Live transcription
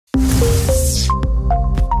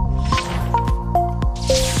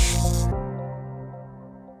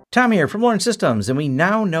Tom here from Lawrence Systems, and we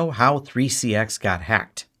now know how 3CX got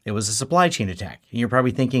hacked. It was a supply chain attack. And you're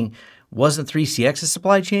probably thinking, wasn't 3CX a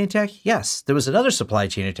supply chain attack? Yes, there was another supply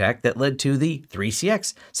chain attack that led to the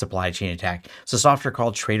 3CX supply chain attack. It's a software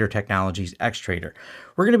called Trader Technologies X-Trader.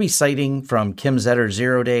 We're going to be citing from Kim Zetter's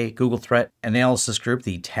zero-day Google Threat Analysis Group,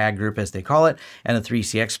 the TAG group as they call it, and the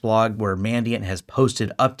 3CX blog where Mandiant has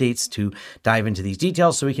posted updates to dive into these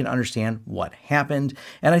details so we can understand what happened.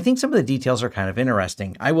 And I think some of the details are kind of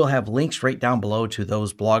interesting. I will have links right down below to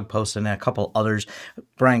those blog posts and a couple others.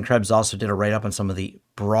 Brian Krebs also did a write-up on some of the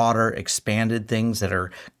broader expanded things that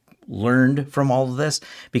are learned from all of this,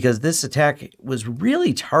 because this attack was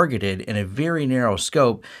really targeted in a very narrow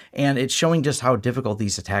scope, and it's showing just how difficult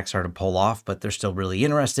these attacks are to pull off, but they're still really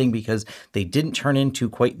interesting because they didn't turn into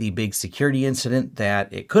quite the big security incident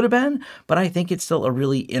that it could have been, but I think it's still a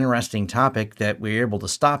really interesting topic that we're able to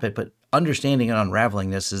stop it. But understanding and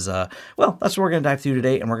unraveling this is, well, that's what we're going to dive through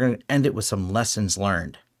today, and we're going to end it with some lessons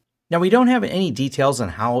learned. Now, we don't have any details on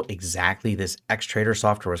how exactly this X-Trader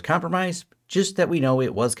software was compromised, just that we know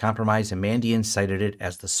it was compromised and Mandiant cited it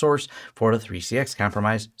as the source for the 3CX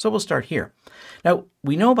compromise, so we'll start here. Now,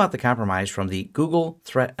 we know about the compromise from the Google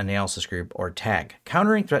Threat Analysis Group, or TAG,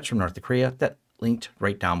 countering threats from North Korea, that linked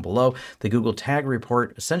right down below. The Google TAG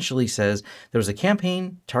report essentially says there was a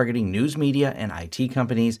campaign targeting news media and IT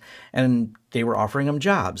companies, and they were offering them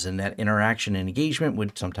jobs, and that interaction and engagement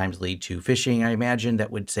would sometimes lead to phishing, I imagine,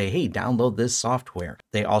 that would say, hey, download this software.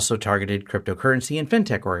 They also targeted cryptocurrency and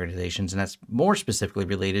fintech organizations, and that's more specifically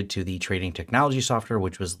related to the trading technology software,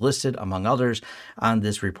 which was listed, among others, on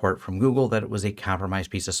this report from Google, that it was a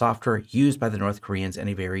compromised piece of software used by the North Koreans in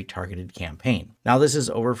a very targeted campaign. Now, this is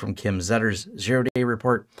over from Kim Zetter's zero-day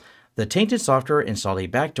report. The tainted software installed a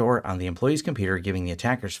backdoor on the employee's computer, giving the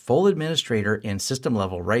attackers full administrator and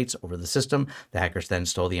system-level rights over the system. The hackers then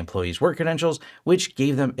stole the employee's work credentials, which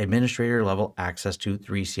gave them administrator-level access to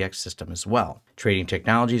 3CX system as well. Trading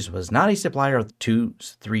Technologies was not a supplier to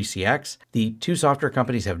 3CX. The two software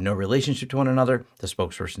companies have no relationship to one another, the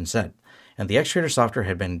spokesperson said. And the X-Trader software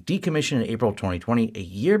had been decommissioned in April 2020, a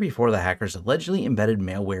year before the hackers allegedly embedded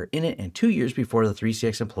malware in it and 2 years before the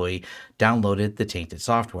 3CX employee downloaded the tainted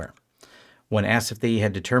software. When asked if they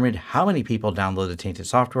had determined how many people downloaded the tainted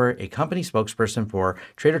software, a company spokesperson for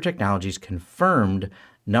Trader Technologies confirmed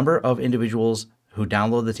number of individuals who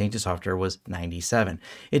downloaded the tainted software was 97.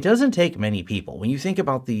 It doesn't take many people. When you think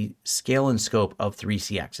about the scale and scope of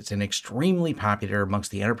 3CX, it's an extremely popular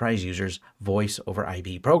amongst the enterprise users voice over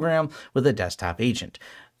IP program with a desktop agent.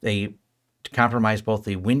 They compromised both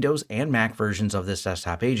the Windows and Mac versions of this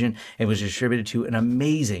desktop agent and was distributed to an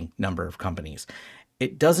amazing number of companies.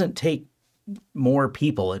 It doesn't take more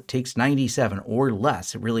people. It takes 97 or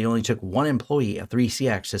less. It really only took one employee at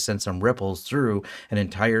 3CX to send some ripples through an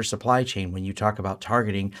entire supply chain when you talk about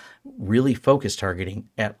targeting, really focused targeting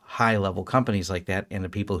at high-level companies like that and the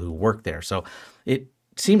people who work there. So it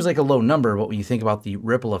seems like a low number, but when you think about the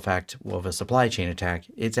ripple effect of a supply chain attack,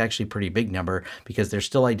 it's actually a pretty big number because they're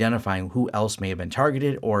still identifying who else may have been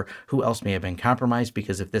targeted or who else may have been compromised,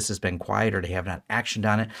 because if this has been quiet or they have not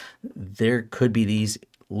actioned on it, there could be these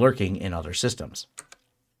lurking in other systems.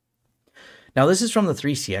 Now, this is from the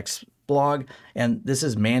 3CX blog, and this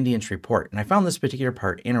is Mandiant's report, and I found this particular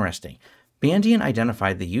part interesting. Mandiant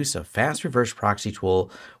identified the use of fast reverse proxy tool,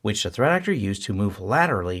 which the threat actor used to move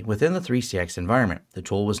laterally within the 3CX environment. The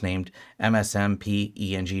tool was named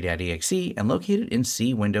MSMPENG.exe and located in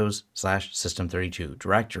C Windows/System32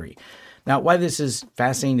 directory. Now, why this is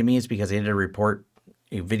fascinating to me is because I did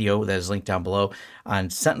a video that is linked down below on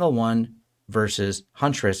SentinelOne versus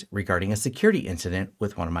Huntress regarding a security incident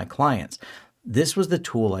with one of my clients. This was the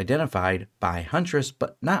tool identified by Huntress,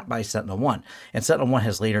 but not by SentinelOne. And SentinelOne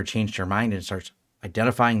has later changed their mind and starts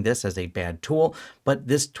identifying this as a bad tool, but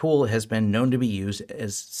this tool has been known to be used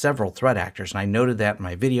as several threat actors. And I noted that in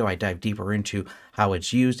my video. I dive deeper into how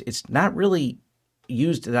it's used. It's not really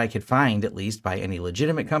used that I could find, at least, by any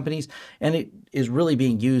legitimate companies, and it is really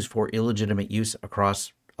being used for illegitimate use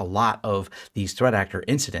across a lot of these threat actor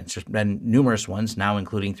incidents. There's been numerous ones now,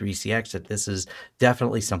 including 3CX, that this is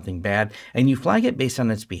definitely something bad. And you flag it based on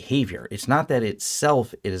its behavior. It's not that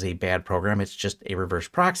itself is a bad program. It's just a reverse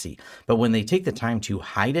proxy. But when they take the time to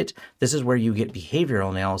hide it, this is where you get behavioral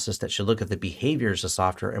analysis that should look at the behaviors of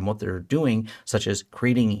software and what they're doing, such as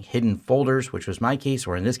creating hidden folders, which was my case,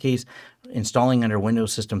 or in this case, installing under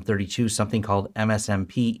Windows System 32 something called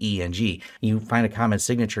MSMPENG. You find a common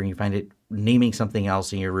signature and you find it naming something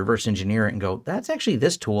else, and you reverse engineer it and go, that's actually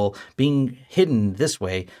this tool being hidden this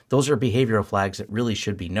way. Those are behavioral flags that really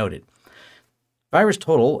should be noted. Virus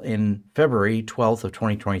total in February 12th of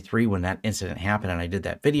 2023, when that incident happened and I did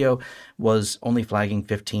that video, was only flagging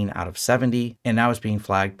 15 out of 70, and now it's being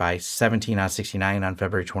flagged by 17 out of 69 on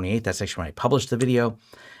February 28th. That's actually when I published the video.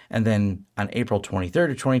 And then on April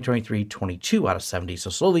 23rd of 2023, 22 out of 70. So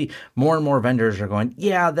slowly, more and more vendors are going,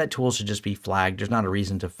 yeah, that tool should just be flagged. There's not a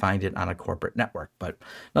reason to find it on a corporate network. But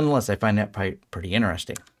nonetheless, I find that pretty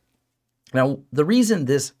interesting. Now, the reason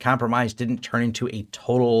this compromise didn't turn into a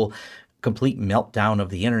total complete meltdown of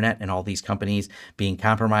the internet and all these companies being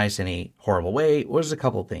compromised in a horrible way was a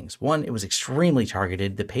couple of things. One, it was extremely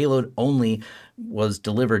targeted. The payload only was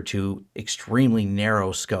delivered to extremely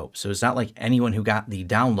narrow scope. So it's not like anyone who got the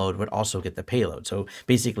download would also get the payload. So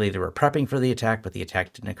basically they were prepping for the attack, but the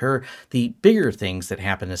attack didn't occur. The bigger things that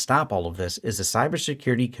happened to stop all of this is the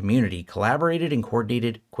cybersecurity community collaborated and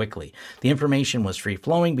coordinated quickly. The information was free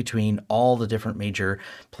flowing between all the different major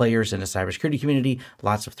players in the cybersecurity community.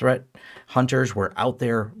 Lots of threat hunters were out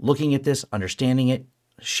there looking at this, understanding it,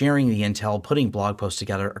 sharing the intel, putting blog posts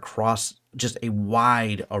together across just a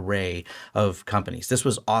wide array of companies. This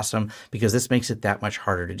was awesome because this makes it that much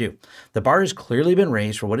harder to do. The bar has clearly been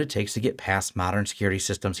raised for what it takes to get past modern security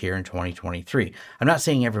systems here in 2023. I'm not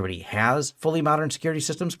saying everybody has fully modern security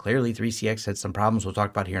systems. Clearly 3CX had some problems we'll talk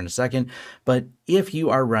about here in a second. But if you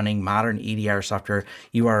are running modern EDR software,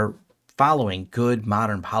 you are following good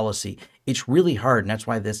modern policy. It's really hard, and that's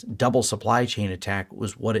why this double supply chain attack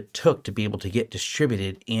was what it took to be able to get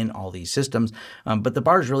distributed in all these systems. But the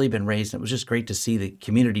bar's really been raised, and it was just great to see the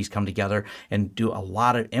communities come together and do a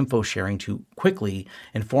lot of info sharing to quickly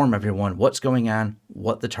inform everyone what's going on,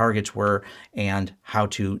 what the targets were, and how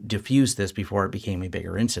to diffuse this before it became a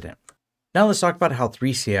bigger incident. Now let's talk about how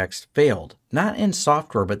 3CX failed. Not in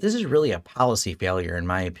software, but this is really a policy failure in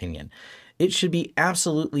my opinion. It should be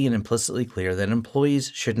absolutely and implicitly clear that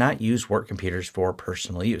employees should not use work computers for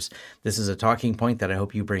personal use. This is a talking point that I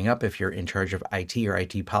hope you bring up if you're in charge of IT or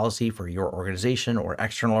IT policy for your organization or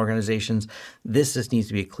external organizations. This just needs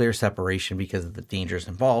to be a clear separation because of the dangers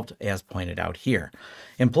involved, as pointed out here.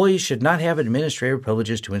 Employees should not have administrative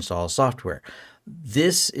privileges to install software.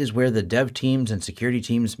 This is where the dev teams and security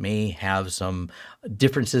teams may have some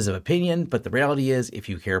differences of opinion, but the reality is if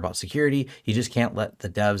you care about security, you just can't let the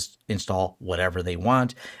devs install whatever they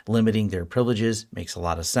want. Limiting their privileges makes a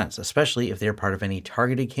lot of sense, especially if they're part of any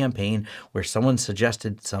targeted campaign where someone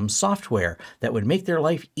suggested some software that would make their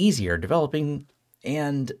life easier developing,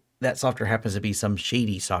 and that software happens to be some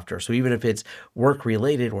shady software. So even if it's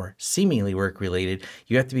work-related or seemingly work-related,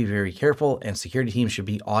 you have to be very careful, and security teams should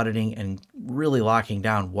be auditing and really locking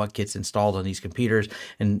down what gets installed on these computers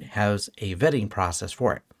and has a vetting process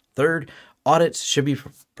for it. Third, audits should be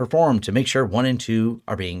performed to make sure 1 and 2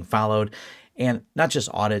 are being followed. And not just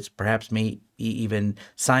audits, perhaps even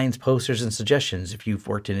signs, posters, and suggestions. If you've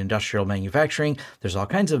worked in industrial manufacturing, there's all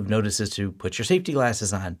kinds of notices to put your safety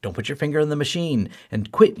glasses on, don't put your finger in the machine,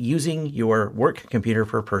 and quit using your work computer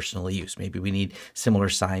for personal use. Maybe we need similar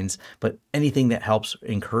signs, but anything that helps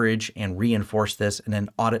encourage and reinforce this, and then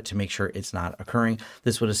audit to make sure it's not occurring.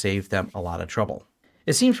 This would have saved them a lot of trouble.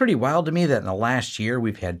 It seems pretty wild to me that in the last year,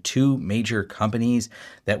 we've had 2 major companies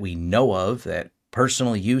that we know of that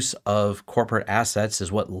personal use of corporate assets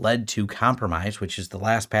is what led to compromise, which is the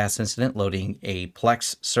LastPass incident, loading a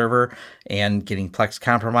Plex server and getting Plex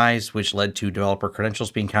compromised, which led to developer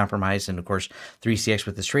credentials being compromised, and of course 3CX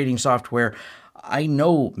with this trading software. I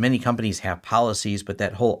know many companies have policies, but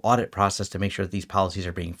that whole audit process to make sure that these policies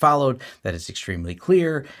are being followed, that it's extremely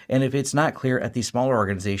clear. And if it's not clear at these smaller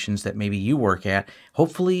organizations that maybe you work at,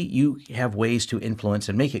 hopefully you have ways to influence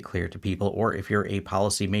and make it clear to people. Or if you're a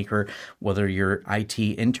policy maker, whether you're IT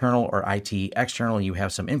internal or IT external, you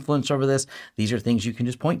have some influence over this. These are things you can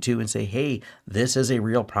just point to and say, hey, this is a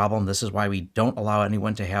real problem. This is why we don't allow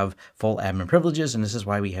anyone to have full admin privileges. And this is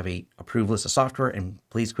why we have a approved list of software. And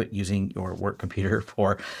please quit using your work computer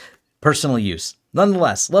for personal use.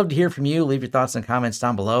 Nonetheless, love to hear from you. Leave your thoughts and comments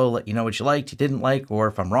down below. Let you know what you liked, you didn't like, or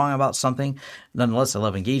if I'm wrong about something. Nonetheless, I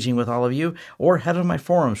love engaging with all of you. Or head on my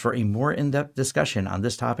forums for a more in-depth discussion on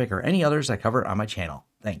this topic or any others I cover on my channel.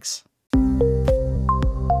 Thanks.